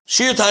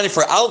Shir Tani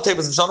for Al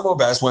Tebas and Shanam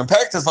Oberes, when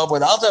Perik Tezvav, where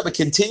the Al Teba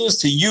continues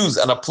to use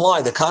and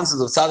apply the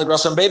concept of Tzadik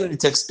Rosh and Beinoni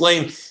to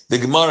explain the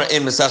Gemara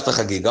in Masechta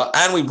Chagiga,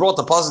 and we brought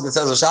the pasuk that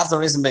says Shafta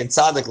Nisim Bein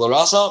Tzadik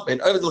LaRasha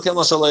Bein Ovid L'Kim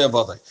LaShalei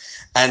Avadai,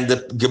 and the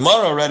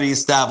Gemara already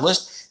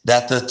established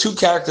that the two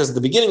characters at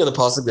the beginning of the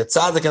pasuk, the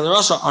Tzaddik and the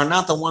Rasha, are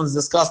not the ones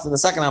discussed in the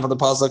second half of the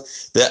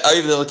pasuk, the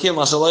Ovid L'Kim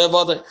LaShalei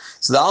Avadai.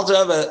 So the Alter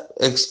Rebbe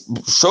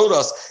showed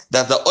us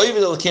that the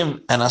Ovid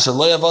L'Kim and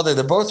Ashalei Avadai,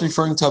 they're both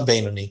referring to a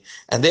Beinoni,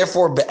 and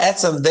therefore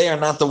Be'etzem, they are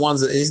not the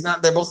ones that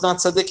they're both not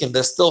tzaddikim.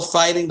 They're still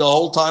fighting the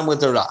whole time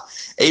with the Ra.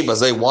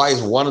 Ebazay, why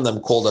is one of them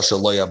called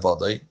Ashalei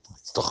Avadai?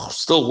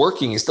 Still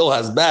working, he still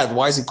has bad.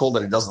 Why is he called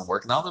that he doesn't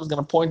work? Now I'm going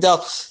to point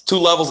out two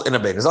levels in a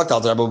Beinoni.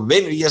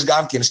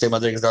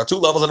 There are two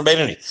levels in a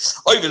Beinoni.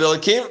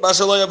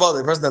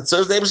 The person that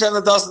serves the Eibusher and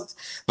that doesn't.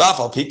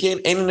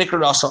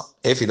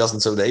 If he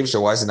doesn't serve the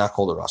Eibusher, why is he not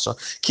called a Rasha?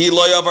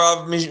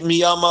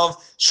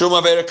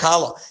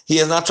 He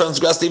has not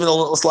transgressed even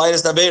the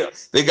slightest Aveira.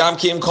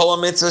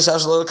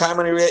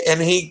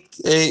 And he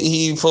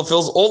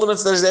fulfills all the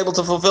mitzvahs that he's able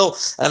to fulfill.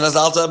 And as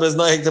Alta is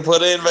knowing to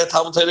put in,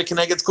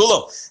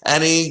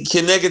 and he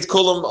connected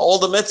kulam, all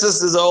the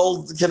mitzvahs is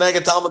all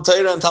connected Talmud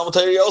Torah, and Talmud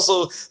Torah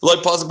also,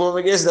 like possible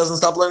he doesn't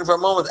stop learning for a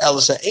moment.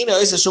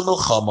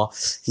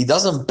 He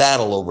doesn't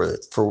battle over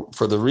it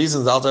for the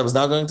reasons Alta is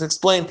now going to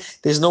explain.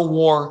 There's no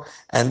war,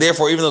 and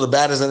therefore, even though the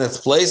bat is in its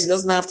place, he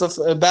doesn't have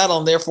to battle,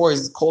 and therefore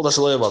he's called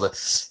Ashalei Avadai.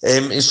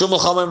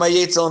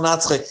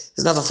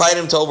 He's not to fight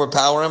him to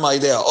overpower him,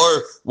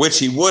 or which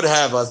he would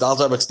have, as the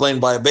Alter explained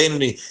by a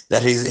Beinoni,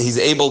 that he's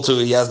able to.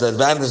 He has the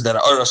advantage that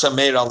Hashem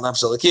Meir al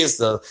Nafsh Alakis,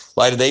 the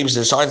light of the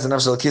Eibush shines in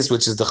Nafsh Alakis,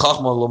 which is the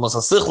Chachma Lomas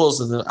Hasichlos,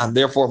 and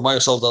therefore by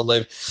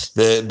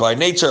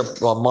nature,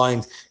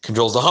 mind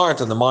controls the heart,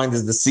 and the mind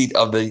is the seat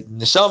of the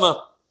Neshama,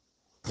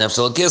 Nafsh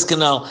Alakis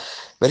canal.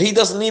 But he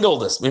doesn't need all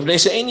this. His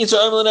Yitzhak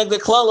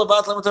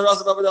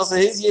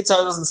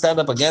doesn't stand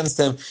up against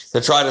him to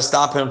try to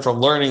stop him from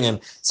learning and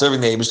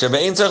serving the Eibusher. And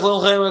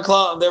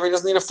therefore he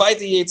doesn't need to fight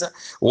the Yitzhak.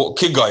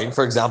 Kigayin,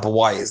 for example,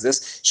 why is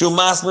this?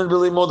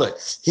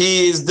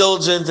 He is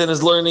diligent in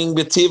his learning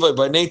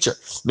by nature.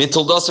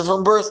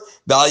 From birth.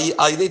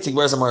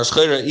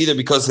 Either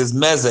because his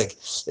mezek,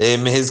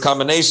 his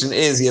combination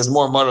is he has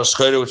more marash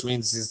chayra, which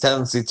means his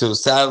tendency to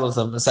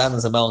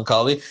sadness and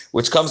melancholy,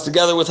 which comes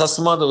together with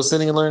hasmada, with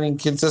sitting and learning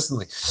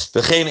consistently.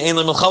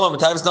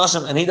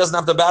 And he doesn't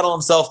have to battle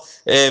himself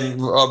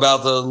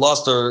about the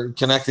lust or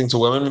connecting to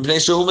women.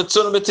 He's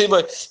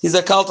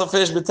a kalta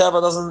fish, he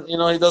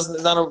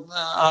doesn't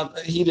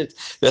heat it.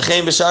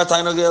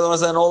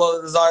 And all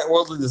other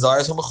worldly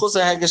desires. He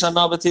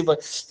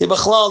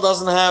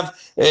doesn't have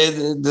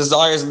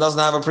desires and doesn't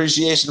have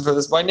appreciation for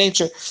this by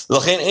nature.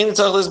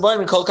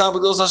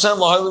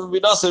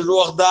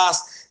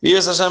 He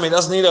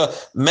doesn't need to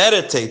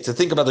meditate to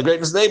think about the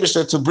greatness of the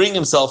Eibusher to bring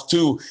himself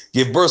to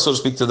give birth, so to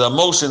speak, to the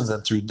emotions,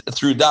 and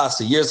through das,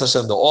 the years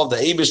Hashem, the awe of the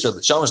Eibusher,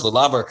 the shamash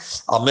l'laber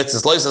al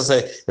mitzvahs loisa,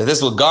 say that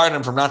this will guard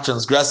him from not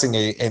transgressing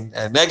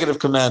a negative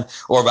command,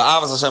 or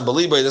ba'avas Hashem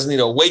b'liba. He doesn't need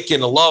to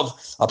awaken a love,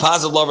 a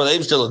positive love of the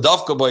Eibusher,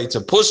 l'davka boy,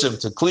 to push him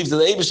to cleave to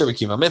the Eibusher,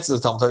 b'kima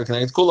mitzvahs, Talmud Torah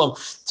connected kulam,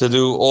 to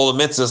do all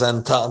the mitzvahs,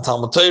 and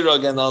Talmud Torah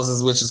again,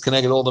 which is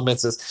connected all the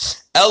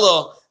mitzvahs.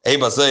 Ella. He's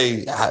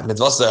consistently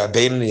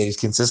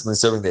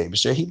serving the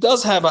Eibusher. He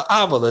does have an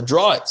ava that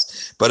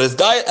drives, but his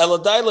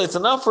it's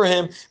enough for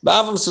him. He's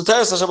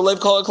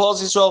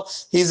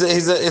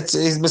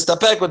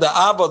mistapek with the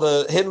ava,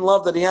 the hidden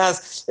love that he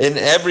has in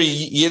every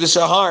Yiddish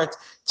heart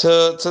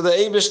to the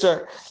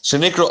Eibusher.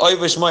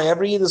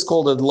 Every Yid is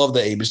called to love the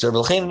Eibusher.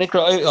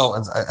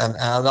 And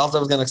I was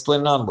going to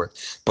explain it onward.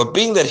 But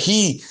being that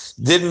he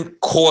didn't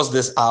cause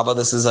this ava,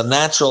 this is a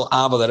natural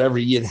ava that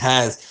every Yid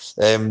has.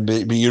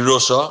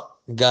 Yerusha.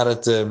 Got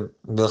it.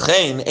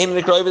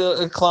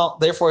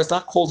 Therefore, it's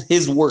not called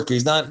his work.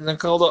 He's not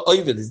called an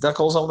ovid. He's not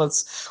called someone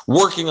that's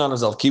working on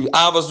himself.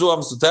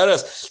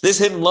 This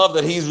hidden love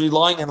that he's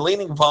relying and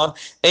leaning upon,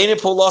 you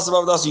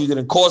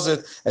didn't cause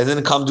it, and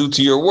didn't come due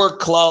to your work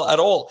klal at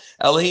all.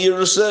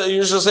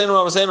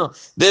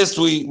 This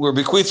we were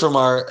bequeathed from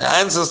our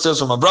ancestors,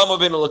 from Abraham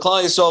Avinu,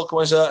 L'Klal Yisrael,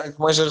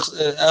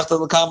 as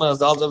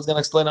the Alter was going to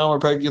explain now. Now,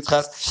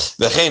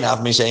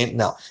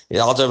 the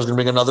Alter was going to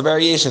bring another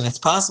variation. It's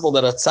possible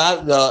that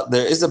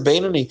there is a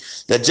Beinoni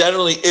that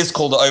generally is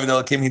called the Ovid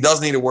Elokim. He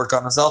does need to work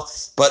on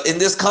himself, but in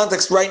this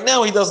context right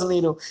now, he doesn't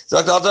need to.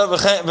 He's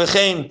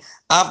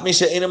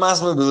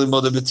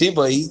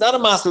not a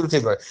master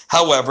b'tiba.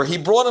 However, he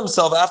brought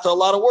himself after a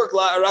lot of work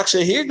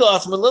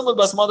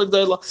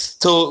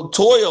to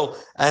toil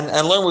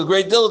and learn with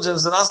great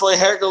diligence. And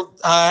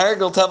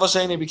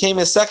he became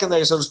his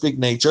secondary, so to speak,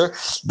 nature.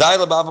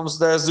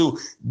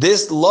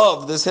 This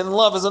love, this hidden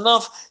love, is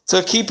enough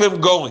to keep him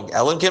going.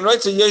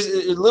 Unless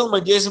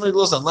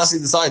he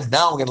decides,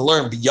 now I'm going to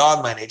learn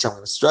beyond my nature, I'm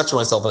going to stretch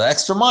myself an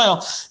extra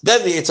mile,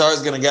 then the Yitzhar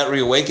is going to get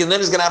reawakened, then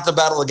he's going to have to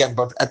battle again.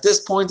 But at this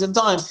point in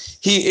time,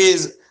 he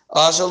is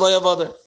Ashalei Avadai.